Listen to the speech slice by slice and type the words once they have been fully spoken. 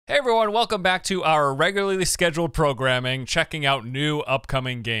Hey everyone, welcome back to our regularly scheduled programming, checking out new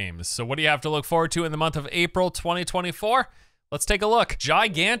upcoming games. So what do you have to look forward to in the month of April 2024? Let's take a look.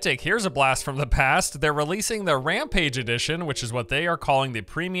 Gigantic, here's a blast from the past. They're releasing the Rampage Edition, which is what they are calling the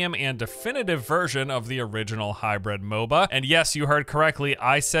premium and definitive version of the original hybrid MOBA. And yes, you heard correctly,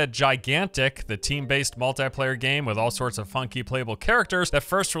 I said Gigantic, the team-based multiplayer game with all sorts of funky playable characters that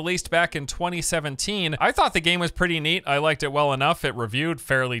first released back in 2017. I thought the game was pretty neat. I liked it well enough. It reviewed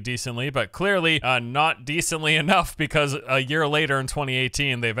fairly decently, but clearly not decently enough because a year later in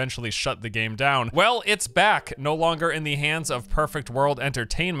 2018, they eventually shut the game down. Well, it's back, no longer in the hands of Perfect World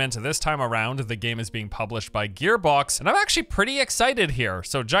Entertainment. This time around, the game is being published by Gearbox, and I'm actually pretty excited here.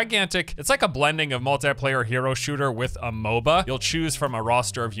 So Gigantic, it's like a blending of multiplayer hero shooter with a MOBA. You'll choose from a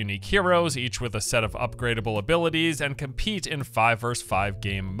roster of unique heroes, each with a set of upgradable abilities, and compete in 5 vs 5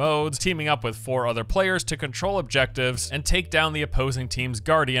 game modes, teaming up with 4 other players to control objectives and take down the opposing team's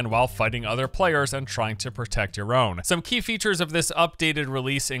Guardian while fighting other players and trying to protect your own. Some key features of this updated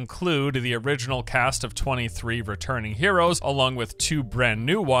release include the original cast of 23 returning heroes, along with 2 brand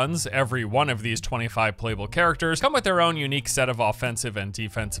new ones. Every one of these 25 playable characters come with their own unique set of offensive and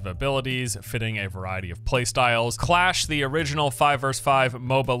defensive abilities, fitting a variety of playstyles. Clash, the original 5 vs 5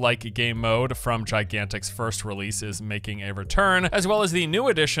 MOBA-like game mode from Gigantic's first release, is making a return, as well as the new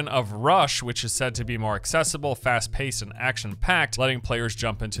edition of Rush, which is said to be more accessible, fast-paced, and action-packed, letting players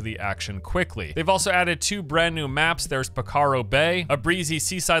jump into the action quickly. They've also added 2 brand new maps. There's Picaro Bay, a breezy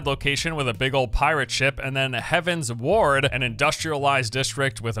seaside location with a big old pirate ship, and then Heaven's Ward, an industrialized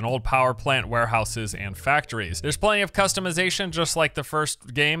district with an old power plant, warehouses, and factories. There's plenty of customization, just like the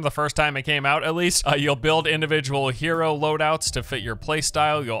first game, the first time it came out at least. You'll build individual hero loadouts to fit your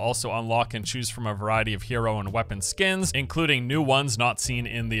playstyle. You'll also unlock and choose from a variety of hero and weapon skins, including new ones not seen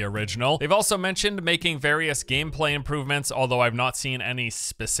in the original. They've also mentioned making various gameplay improvements, although I've not seen any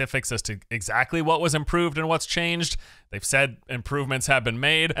specifics as to exactly what was improved and what's changed. They've said improvements have been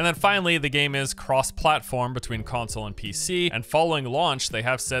made. And then finally, the game is cross-platform between console and PC. And following launch, they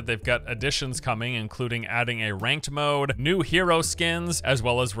have said they've got additions coming, including adding a ranked mode, new hero skins, as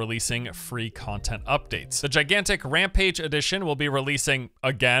well as releasing free content updates. The Gigantic Rampage Edition will be releasing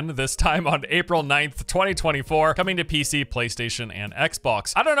again, this time on April 9th, 2024, coming to PC, PlayStation, and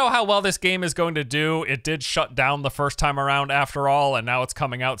Xbox. I don't know how well this game is going to do. It did shut down the first time around after all, and now it's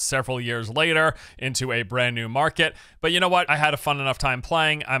coming out several years later into a brand new market. But you know what? I had a fun enough time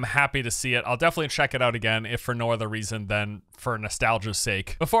playing. I'm happy to see it. I'll definitely check it out again, if for no other reason than for nostalgia's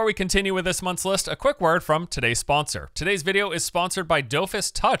sake. Before we continue with this month's list, a quick word from today's sponsor. Today's video is sponsored by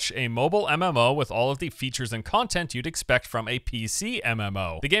Dofus Touch, a mobile MMO with all of the features and content you'd expect from a PC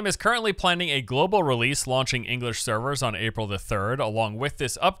MMO. The game is currently planning a global release, launching English servers on April the 3rd. Along with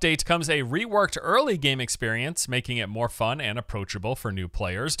this update comes a reworked early game experience, making it more fun and approachable for new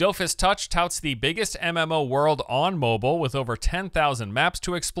players. Dofus Touch touts the biggest MMO world on mobile, with over 10,000 maps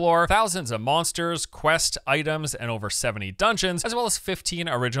to explore, thousands of monsters, quest items, and over 70 dungeons, as well as 15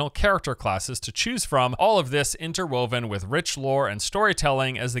 original character classes to choose from. All of this interwoven with rich lore and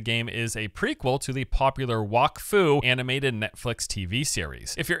storytelling, as the game is a prequel to the popular Wakfu animated Netflix TV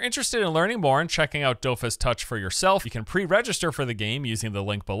series. If you're interested in learning more and checking out Dofus Touch for yourself, you can pre-register for the game using the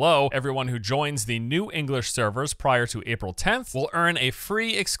link below. Everyone who joins the new English servers prior to April 10th will earn a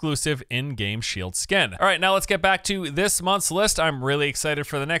free exclusive in-game shield skin. All right, now let's get back to this month's list. I'm really excited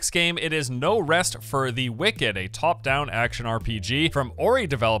for the next game. It is No Rest for the Wicked, a top-down action RPG from Ori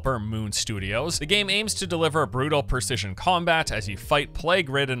developer Moon Studios. The game aims to deliver brutal precision combat as you fight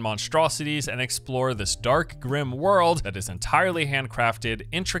plague-ridden monstrosities and explore this dark, grim world that is entirely handcrafted,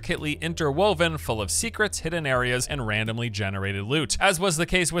 intricately interwoven, full of secrets, hidden areas, and randomly generated loot. As was the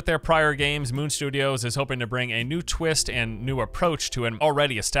case with their prior games, Moon Studios is hoping to bring a new twist and new approach to an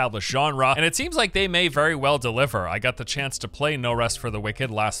already established genre, and it seems like they may very well deliver. I got the chance to play No Rest for the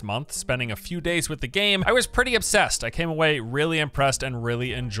Wicked last month, spending a few days with the game. I was pretty obsessed. I came away really impressed and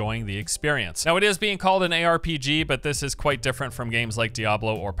really enjoying the experience. Now, it is being called an ARPG, but this is quite different from games like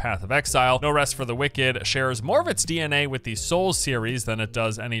Diablo or Path of Exile. No Rest for the Wicked shares more of its DNA with the Souls series than it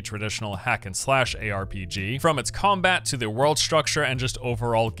does any traditional hack and slash ARPG, from its combat to the world structure and just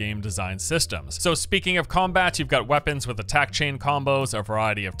overall game design systems. So speaking of combat, you've got weapons with attack chain combos, a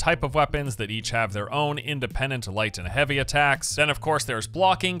variety of type of weapons that each have their own independent light and heavy attacks. Then of course there's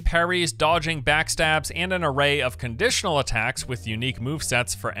blocking, parries, dodging, backstabs, and an array of conditional attacks with unique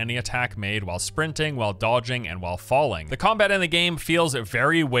movesets for any attack made while sprinting, while dodging, and while falling. The combat in the game feels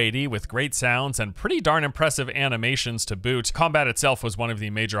very weighty with great sounds and pretty darn impressive animations to boot. Combat itself was one of the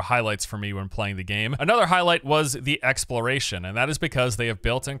major highlights for me when playing the game. Another highlight was the exploration, and that is because they have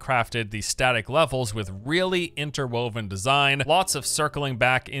built and crafted the static levels with really interwoven design, lots of circling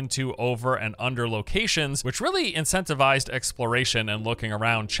back into, over, and under locations, which really incentivized exploration and looking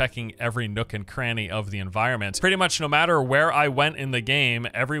around, checking every nook and cranny of the environment. Pretty much no matter where I went in the game,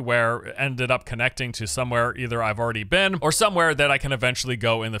 everywhere ended up connecting to somewhere either I've already been or somewhere that I can eventually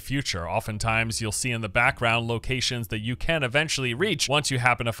go in the future. Oftentimes you'll see in the background locations that you can eventually reach once you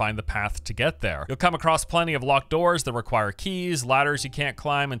happen to find the path to get there. You'll come across plenty of locked doors that require keys, ladders you can't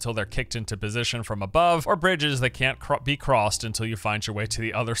climb until they're kicked into position from above, or bridges that can't be crossed until you find your way to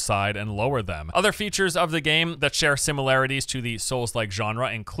the other side and lower them. Other features of the game that share similarities to the Souls-like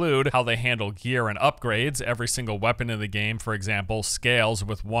genre include how they handle gear and upgrades. Every single weapon in the game, for example, scales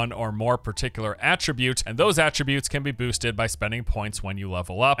with one or more particular attribute, and those attributes can be boosted by spending points when you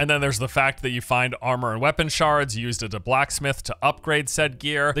level up. And then there's the fact that you find armor and weapon shards used at a blacksmith to upgrade said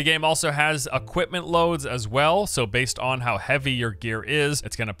gear. The game also has equipment loads as well, so based on how heavy your gear is,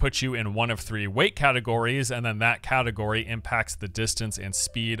 it's going to put you in one of 3 weight categories, and then that category impacts the distance and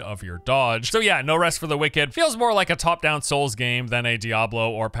speed of your dodge. So yeah, no rest for the wicked. Feels more like a top-down Souls game than a Diablo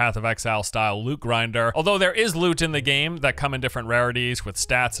or Path of Exile style loot grinder, although there is loot in the game that come in different rarities with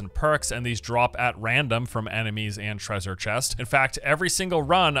stats and perks, and these drop at random from enemies and treasure chest. In fact, every single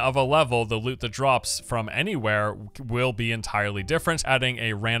run of a level, the loot that drops from anywhere will be entirely different, adding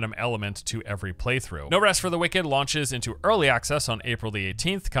a random element to every playthrough. No Rest for the Wicked launches into early access on April the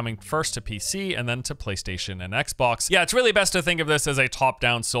 18th, coming first to PC and then to PlayStation and Xbox. Yeah, it's really best to think of this as a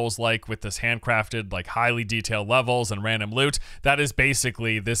top-down Souls-like with this handcrafted, like highly detailed levels and random loot. That is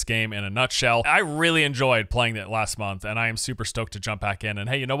basically this game in a nutshell. I really enjoyed playing it last month, and I am super stoked to jump back in. And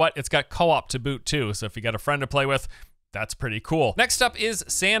hey, you know what? It's got co-op to boot too, so if you got a friend to play with, that's pretty cool. Next up is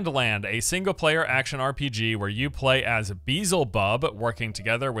Sandland, a single-player action RPG where you play as Beelzebub. Working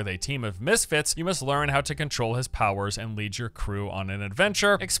together with a team of misfits, you must learn how to control his powers and lead your crew on an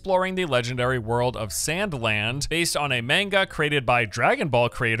adventure, exploring the legendary world of Sandland, based on a manga created by Dragon Ball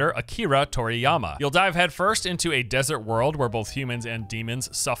creator Akira Toriyama. You'll dive headfirst into a desert world where both humans and demons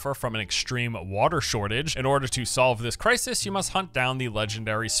suffer from an extreme water shortage. In order to solve this crisis, you must hunt down the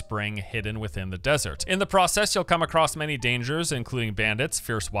legendary spring hidden within the desert. In the process, you'll come across many dangers, including bandits,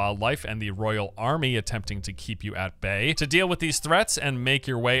 fierce wildlife, and the royal army attempting to keep you at bay. To deal with these threats and make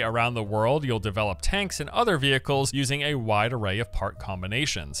your way around the world, you'll develop tanks and other vehicles using a wide array of part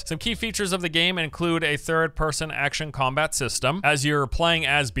combinations. Some key features of the game include a third-person action combat system. As you're playing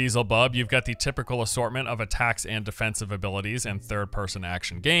as Beelzebub, you've got the typical assortment of attacks and defensive abilities in third-person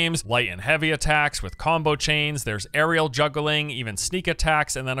action games. Light and heavy attacks with combo chains, there's aerial juggling, even sneak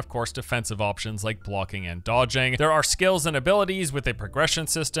attacks, and then of course defensive options like blocking and dodging. There are skills and abilities with a progression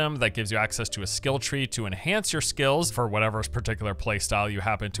system that gives you access to a skill tree to enhance your skills for whatever particular playstyle you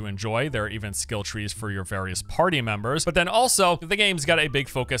happen to enjoy. There are even skill trees for your various party members. But then also, the game's got a big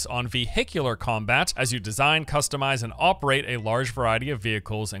focus on vehicular combat as you design, customize, and operate a large variety of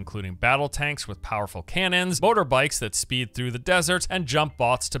vehicles, including battle tanks with powerful cannons, motorbikes that speed through the desert, and jump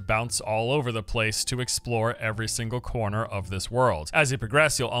bots to bounce all over the place to explore every single corner of this world. As you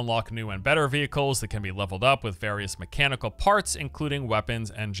progress, you'll unlock new and better vehicles that can be leveled up with various mechanical parts, including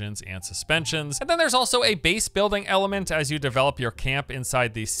weapons, engines, and suspensions. And then there's also a base building element as you develop your camp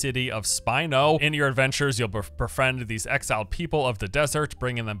inside the city of Spino. In your adventures, you'll befriend these exiled people of the desert,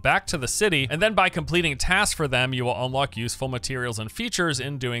 bringing them back to the city, and then by completing tasks for them, you will unlock useful materials and features.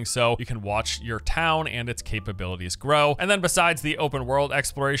 In doing so, you can watch your town and its capabilities grow. And then besides the open world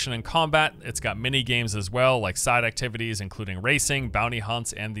exploration and combat, it's got mini games as well, like side activities, including racing, bounty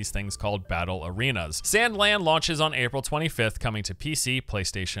hunts, and these things called battle arenas. Sandland launches on April 25th, coming to PC,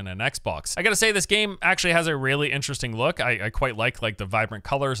 PlayStation, and Xbox. I gotta say, this game actually has a really interesting look. I quite like the vibrant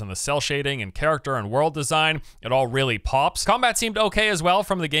colors and the cell shading and character and world design. It all really pops. Combat seemed okay as well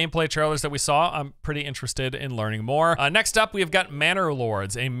from the gameplay trailers that we saw. I'm pretty interested in learning more. Next up, we've got Manor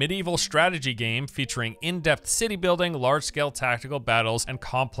Lords, a medieval strategy game featuring in-depth city building, large-scale tactical battles, and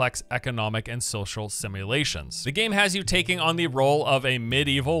complex economic and social simulations. The game has you taking on the role of a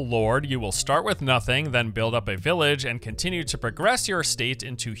medieval lord. You will start with nothing, then build up a village village and continue to progress your estate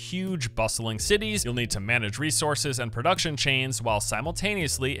into huge, bustling cities. You'll need to manage resources and production chains while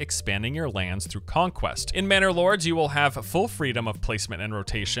simultaneously expanding your lands through conquest. In Manor Lords, you will have full freedom of placement and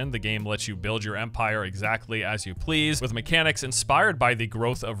rotation. The game lets you build your empire exactly as you please, with mechanics inspired by the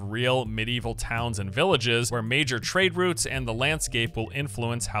growth of real medieval towns and villages, where major trade routes and the landscape will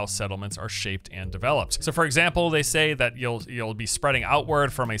influence how settlements are shaped and developed. So for example, they say that you'll be spreading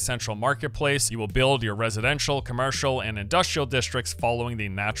outward from a central marketplace. You will build your residential, commercial, and industrial districts following the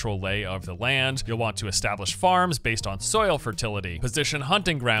natural lay of the land. You'll want to establish farms based on soil fertility, position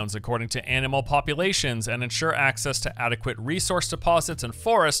hunting grounds according to animal populations, and ensure access to adequate resource deposits and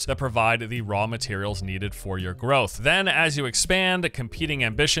forests that provide the raw materials needed for your growth. Then, as you expand, competing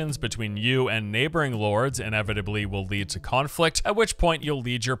ambitions between you and neighboring lords inevitably will lead to conflict, at which point you'll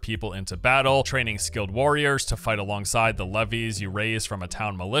lead your people into battle, training skilled warriors to fight alongside the levies you raise from a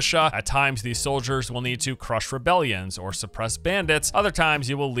town militia. At times, these soldiers will need to crush rebellions or suppress bandits. Other times,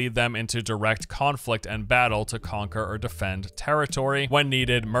 you will lead them into direct conflict and battle to conquer or defend territory. When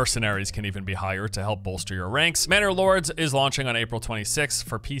needed, mercenaries can even be hired to help bolster your ranks. Manor Lords is launching on April 26th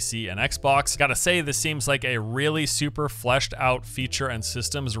for PC and Xbox. Gotta say, this seems like a really super fleshed out, feature and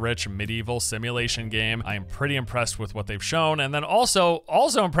systems rich medieval simulation game. I am pretty impressed with what they've shown. And then also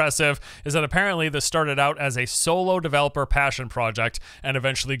impressive is that apparently this started out as a solo developer passion project and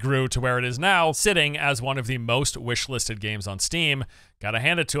eventually grew to where it is now, sitting as one of the most wishlisted games on Steam. Gotta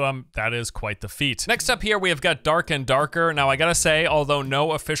hand it to him, that is quite the feat. Next up here, we have got Dark and Darker. Now I gotta say, although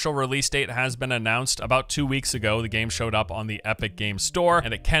no official release date has been announced, about 2 weeks ago, the game showed up on the Epic Games Store,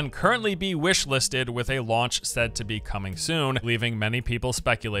 and it can currently be wishlisted with a launch said to be coming soon, leaving many people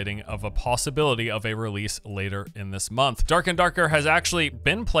speculating of a possibility of a release later in this month. Dark and Darker has actually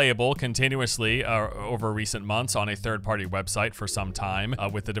been playable continuously over recent months on a third-party website for some time,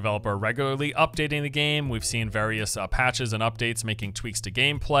 with the developer regularly updating the game. We've seen various patches and updates making tweaks to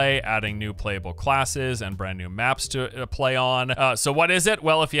gameplay, adding new playable classes and brand new maps to play on. So what is it?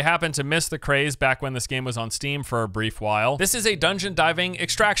 Well, if you happen to miss the craze back when this game was on Steam for a brief while, this is a dungeon diving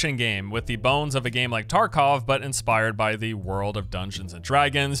extraction game with the bones of a game like Tarkov, but inspired by the world of Dungeons and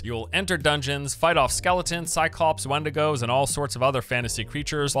Dragons. You'll enter dungeons, fight off skeletons, cyclops, wendigos, and all sorts of other fantasy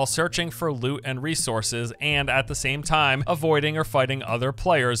creatures while searching for loot and resources, and at the same time avoiding or fighting other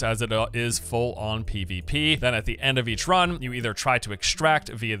players, as it is full-on PvP. Then at the end of each run, you either try to extract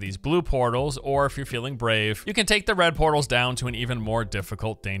via these blue portals, or if you're feeling brave, you can take the red portals down to an even more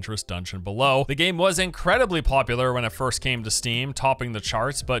difficult, dangerous dungeon below. The game was incredibly popular when it first came to Steam, topping the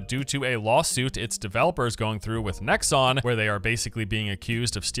charts, but due to a lawsuit its developers going through with Nexon, where they are basically being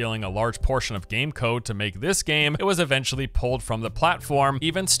accused of stealing a large portion of game code to make this game, it was eventually pulled from the platform.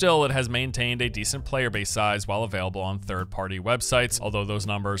 Even still, it has maintained a decent player base size while available on third-party websites, although those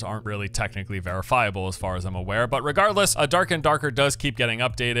numbers aren't really technically verifiable as far as I'm aware. But regardless, Dark and Darker does keep getting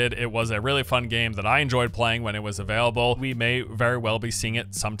updated. It was a really fun game that I enjoyed playing when it was available. We may very well be seeing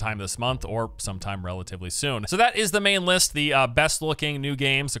it sometime this month or sometime relatively soon. So that is the main list, the best looking new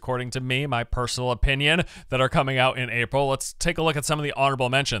games, according to me, my personal opinion, that are coming out in April. Let's take a look at some of the honorable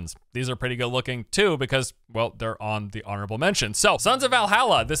mentions. These are pretty good looking too because, well, they're on the honorable mention. So, Sons of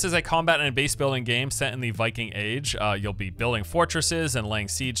Valhalla. This is a combat and base building game set in the Viking Age. You'll be building fortresses and laying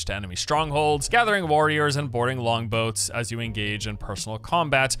siege to enemy strongholds, gathering warriors and boarding longboats as you engage in personal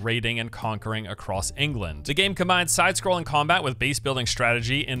combat, raiding and conquering across England. The game combines side-scrolling combat with base building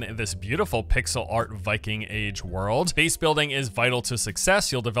strategy in this beautiful pixel art Viking Age world. Base building is vital to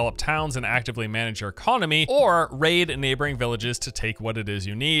success. You'll develop towns and actively manage your economy, or raid neighboring villages to take what it is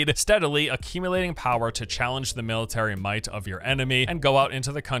you need, steadily accumulating power to challenge the military might of your enemy and go out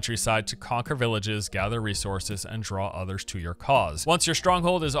into the countryside to conquer villages, gather resources, and draw others to your cause. Once your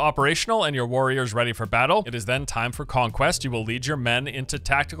stronghold is operational and your warriors ready for battle, it is then time for conquest. You will lead your men into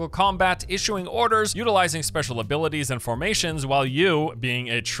tactical combat, issuing orders, utilizing special abilities and formations, while you, being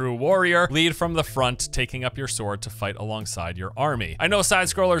a true warrior, lead from the front, taking up your sword to fight alongside your army. I know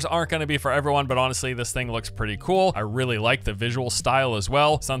side-scrollers aren't going to be for everyone, but honestly, this thing looks pretty cool. I really like the visual style as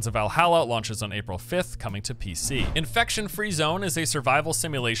well. Sons of Valhalla launches on April 5th, coming to PC. Infection Free Zone is a survival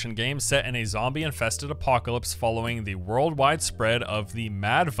simulation game set in a zombie-infested apocalypse following the worldwide spread of the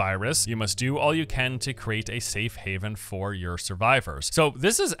mad virus. You must do all you can to create a safe haven for your survivors. So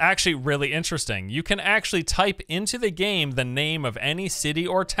this is actually really interesting. You can actually type into the game the name of any city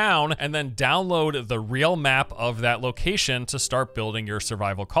or town and then download the real map of that location to start building your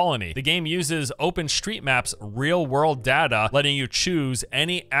survival colony. The game uses OpenStreetMap's real-world data, letting you choose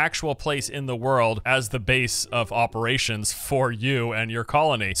any actual place in the world as the base of operations for you and your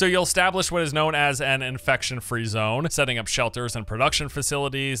colony. So you'll establish what is known as an infection-free zone, setting up shelters and production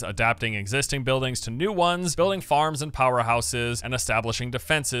facilities, adapting existing buildings to new ones, building farms and powerhouses, and establishing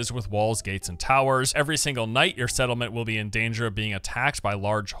defenses with walls, gates, and towers. Every single night, your settlement will be in danger of being attacked by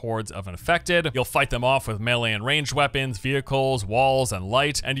large hordes of infected. You'll fight them off with melee and ranged weapons, vehicles, walls, and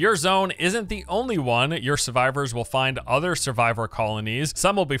light. And your zone isn't the only one. Your survivors will find other survivor colonies.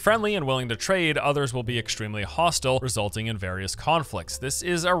 Some will be friendly and willing to trade, others will be extremely hostile, resulting in various conflicts. This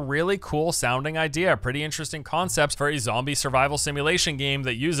is a really cool sounding idea, pretty interesting concept for a zombie survival simulation game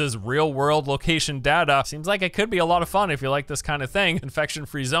that uses real-world location data. Seems like it could be a lot of fun if you like this kind of thing. Infection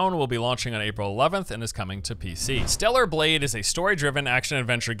Free Zone will be launching on April 11th and is coming to PC. Stellar Blade is a story-driven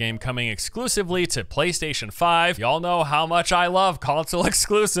action-adventure game coming exclusively to PlayStation 5. Y'all know how much I love console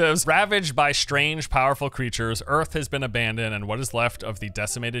exclusives. Ravaged by strange, powerful creatures, Earth has been abandoned, and what is left of the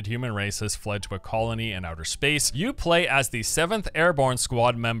decimated human race has fled to a colony in outer space. You play as the 7th Airborne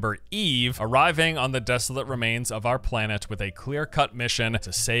Squad member Eve, arriving on the desolate remains of our planet with a clear-cut mission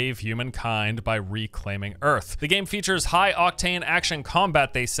to save humankind by reclaiming Earth. The game features high-octane action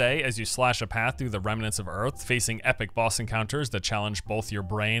combat, they say, as you slash a path through the remnants of Earth, facing epic boss encounters that challenge both your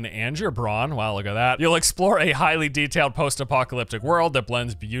brain and your brawn. Wow, look at that. You'll explore a highly detailed post-apocalyptic world that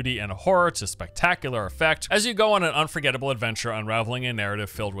blends beauty and horror to spectacular effect as you go on an unforgettable adventure unraveling a narrative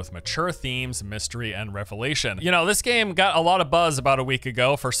filled with mature themes, mystery, and revelation. You know, this game got a lot of buzz about a week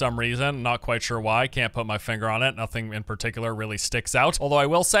ago for some reason. Not quite sure why. Can't put my finger on it. Nothing in particular really sticks out. Although I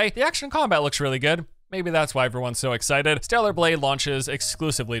will say, the action combat looks really good. Maybe that's why everyone's so excited. Stellar Blade launches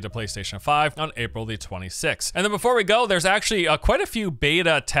exclusively to PlayStation 5 on April the 26th. And then before we go, there's actually quite a few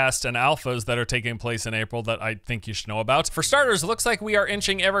beta tests and alphas that are taking place in April that I think you should know about. For starters, it looks like we are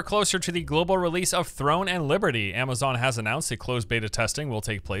inching ever closer to the global release of Throne and Liberty. Amazon has announced a closed beta testing will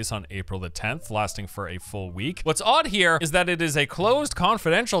take place on April the 10th, lasting for a full week. What's odd here is that it is a closed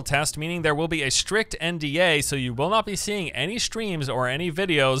confidential test, meaning there will be a strict NDA, so you will not be seeing any streams or any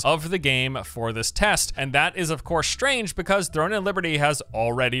videos of the game for this test. And that is of course strange because Throne and Liberty has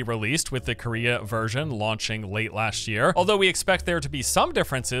already released, with the Korea version launching late last year. Although we expect there to be some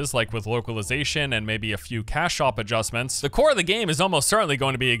differences, like with localization and maybe a few cash shop adjustments, the core of the game is almost certainly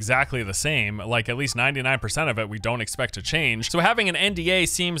going to be exactly the same. Like at least 99% of it we don't expect to change. So having an NDA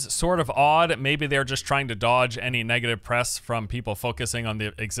seems sort of odd. Maybe they're just trying to dodge any negative press from people focusing on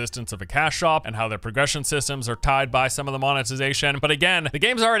the existence of a cash shop and how their progression systems are tied by some of the monetization. But again, the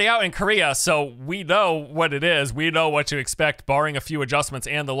game's already out in Korea, so we know what it is. We know what to expect, barring a few adjustments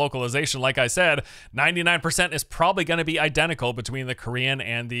and the localization. Like I said, 99% is probably going to be identical between the Korean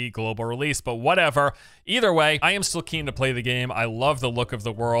and the global release, but whatever. Either way, I am still keen to play the game. I love the look of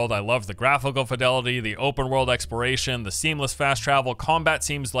the world. I love the graphical fidelity, the open world exploration, the seamless fast travel. Combat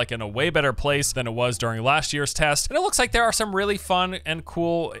seems like in a way better place than it was during last year's test. And it looks like there are some really fun and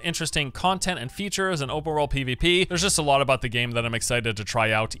cool, interesting content and features and open world PvP. There's just a lot about the game that I'm excited to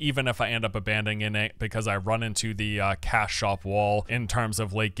try out, even if I end up abandoning it because I run into the cash shop wall in terms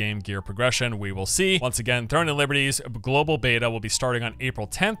of late game gear progression. We will see. Once again, Throne and Liberty's global beta will be starting on April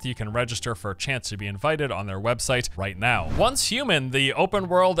 10th. You can register for a chance to be invited on their website right now. Once Human, the open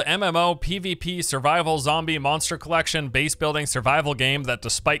world MMO PvP survival zombie monster collection base building survival game that,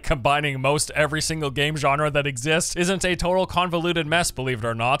 despite combining most every single game genre that exists, isn't a total convoluted mess, believe it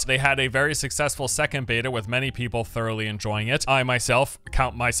or not. They had a very successful second beta with many people thoroughly enjoying it. I myself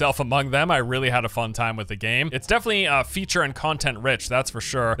count myself among them. I really had a fun time with the game. It's definitely feature and content rich, that's for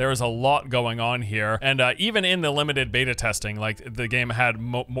sure. There is a lot going on here, and even in the limited beta testing, like the game had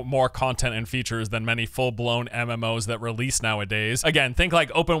more content and features than many full-blown MMOs that release nowadays. Again, think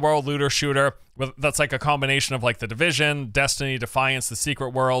like open world looter shooter. That's like a combination of like The Division, Destiny, Defiance, The Secret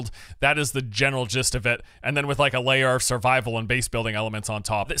World. That is the general gist of it. And then with like a layer of survival and base building elements on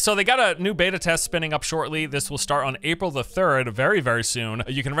top. So they got a new beta test spinning up shortly. This will start on April the 3rd, very, very soon.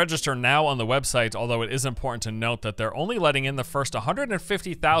 You can register now on the website, although it is important to note that they're only letting in the first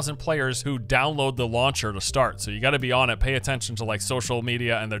 150,000 players who download the launcher to start. So you got to be on it. Pay attention to like social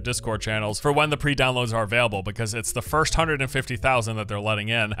media and their Discord channels for when the pre-downloads are available, because it's the first 150,000 that they're letting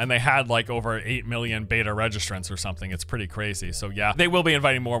in. And they had like over 8 million beta registrants or something. It's pretty crazy. So yeah, they will be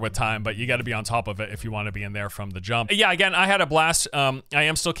inviting more with time, but you got to be on top of it if you want to be in there from the jump. Yeah, again, I had a blast. I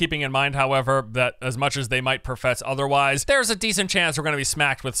am still keeping in mind, however, that as much as they might profess otherwise, there's a decent chance we're going to be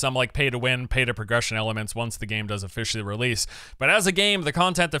smacked with some like pay to win, pay anticipated progression elements once the game does officially release. But as a game, the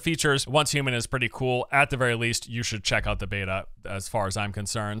content that features Once Human is pretty cool. At the very least, you should check out the beta as far as I'm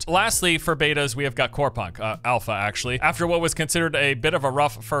concerned. Lastly, for betas, we have got Corepunk, alpha actually. After what was considered a bit of a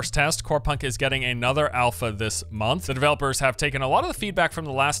rough first test, Corepunk is getting another alpha this month. The developers have taken a lot of the feedback from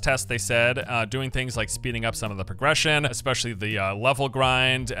the last test, they said, doing things like speeding up some of the progression, especially the level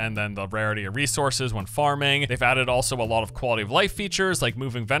grind, and then the rarity of resources when farming. They've added also a lot of quality of life features, like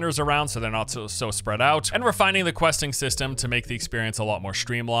moving vendors around so they're not so spread out, and refining the questing system to make the experience a lot more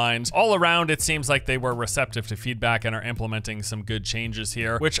streamlined. All around, it seems like they were receptive to feedback and are implementing some good changes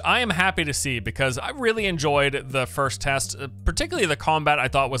here, which I am happy to see because I really enjoyed the first test. Particularly the combat I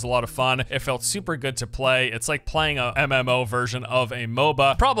thought was a lot of fun. It felt super good to play. It's like playing a MMO version of a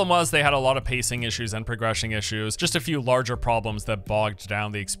MOBA. Problem was they had a lot of pacing issues and progression issues, just a few larger problems that bogged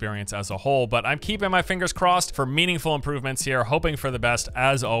down the experience as a whole, but I'm keeping my fingers crossed for meaningful improvements here, hoping for the best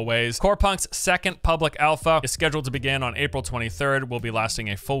as always. Corepunk's second public alpha is scheduled to begin on April 23rd, will be lasting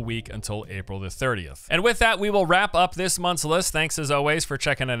a full week until April the 30th. And with that, we will wrap up this month's list. Thanks as always for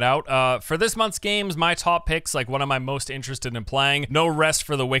checking it out. For this month's games, my top picks, like what am I most interested in playing? No Rest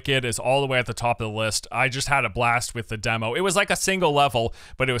for the Wicked is all the way at the top of the list. I just had a blast with the demo. It was like a single level,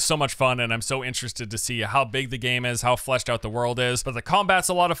 but it was so much fun, and I'm so interested to see how big the game is, how fleshed out the world is. But the combat's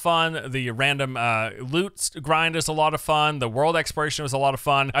a lot of fun. The random loot grind is a lot of fun. The world exploration was a lot of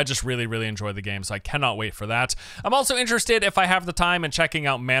fun. I just really, really enjoyed the game, so I cannot wait for that. I'm also interested, if I have the time, in checking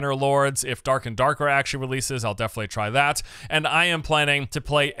out Manor Lords. If Dark and Darker actually releases, I'll definitely try that. And I am planning to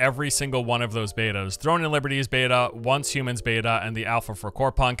play every single one of those betas. Throne and Liberty's beta, Once Humans beta, and the alpha for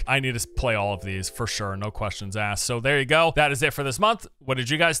Corepunk. I need to play all of these for sure, no questions asked. So there you go. That is it for this month. What did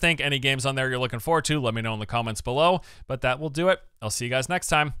you guys think? Any games on there you're looking forward to? Let me know in the comments below. But that will do it. I'll see you guys next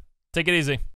time. Take it easy.